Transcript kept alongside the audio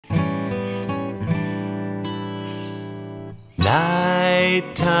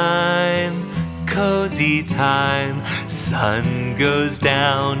Nighttime, cozy time. Sun goes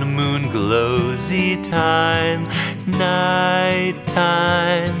down, moon glowsy time.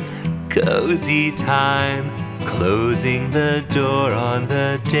 Nighttime, cozy time. Closing the door on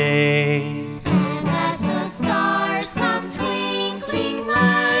the day. And as the stars come twinkling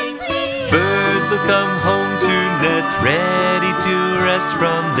lightly, Birds will come home to nest, ready to rest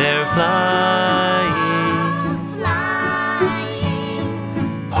from their flying.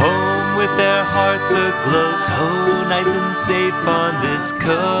 Home with their hearts aglow, so nice and safe on this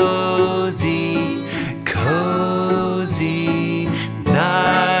cozy, cozy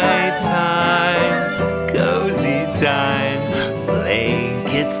nighttime. Cozy time,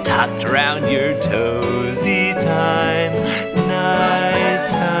 blankets tucked around your toesy time.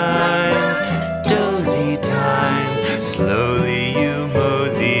 Nighttime, dozy time, slowly you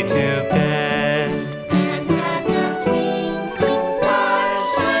mosey to bed. and as the twinkling stars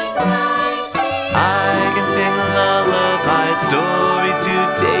shine brightly, I can sing lullaby stories to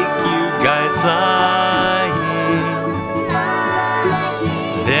take you guys flying.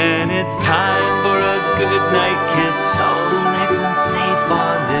 Then it's time for a good night kiss, so nice and safe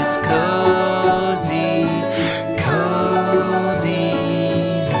on this coast.